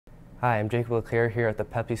Hi, I'm Jacob Leclerc here at the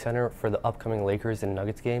Pepsi Center for the upcoming Lakers and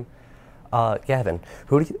Nuggets game. Gavin,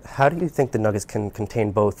 how do you think the Nuggets can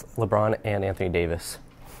contain both LeBron and Anthony Davis?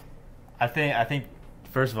 I think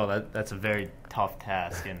first of all that's a very tough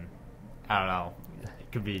task, and I don't know,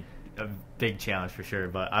 it could be a big challenge for sure.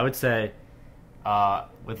 But I would say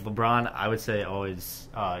with LeBron, I would say always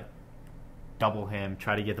double him,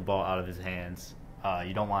 try to get the ball out of his hands.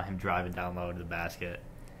 You don't want him driving down low to the basket.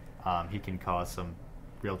 He can cause some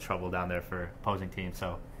real trouble down there for opposing teams.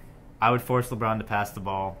 So I would force LeBron to pass the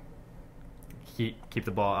ball, keep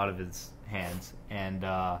the ball out of his hands. And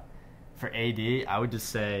for AD, I would just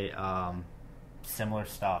say similar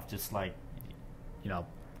stuff. Just like, you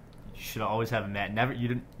should always have a man.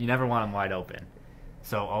 You never want him wide open.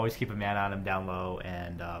 So always keep a man on him down low.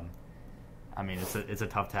 And I mean, it's a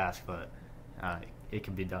tough task, but it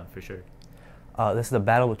can be done for sure. This is a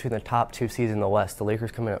battle between the top two seeds in the West. The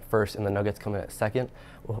Lakers come in at first and the Nuggets come in at second.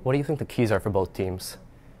 What do you think the keys are for both teams?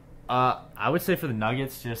 I would say for the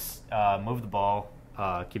Nuggets, just move the ball,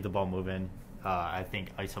 keep the ball moving. I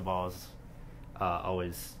think iso ball is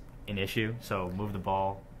always an issue. So move the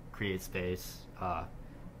ball, create space,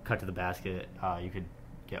 cut to the basket. You could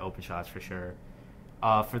get open shots for sure.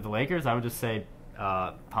 For the Lakers, I would just say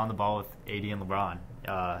pound the ball with AD and LeBron.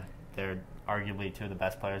 They're arguably two of the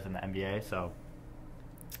best players in the NBA. So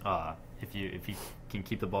if you can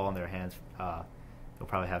keep the ball in their hands, you'll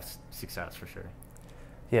probably have success for sure.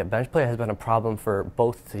 Yeah, bench play has been a problem for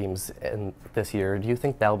both teams this year. Do you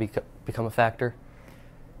think that'll become a factor?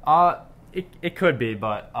 It could be,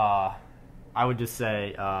 but I would just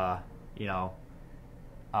say I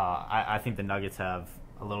think the Nuggets have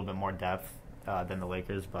a little bit more depth than the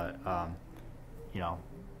Lakers, but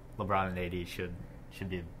LeBron and AD should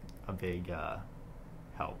be a big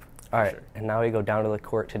help. All right, sure. and now we go down to the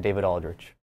court to David Aldridge.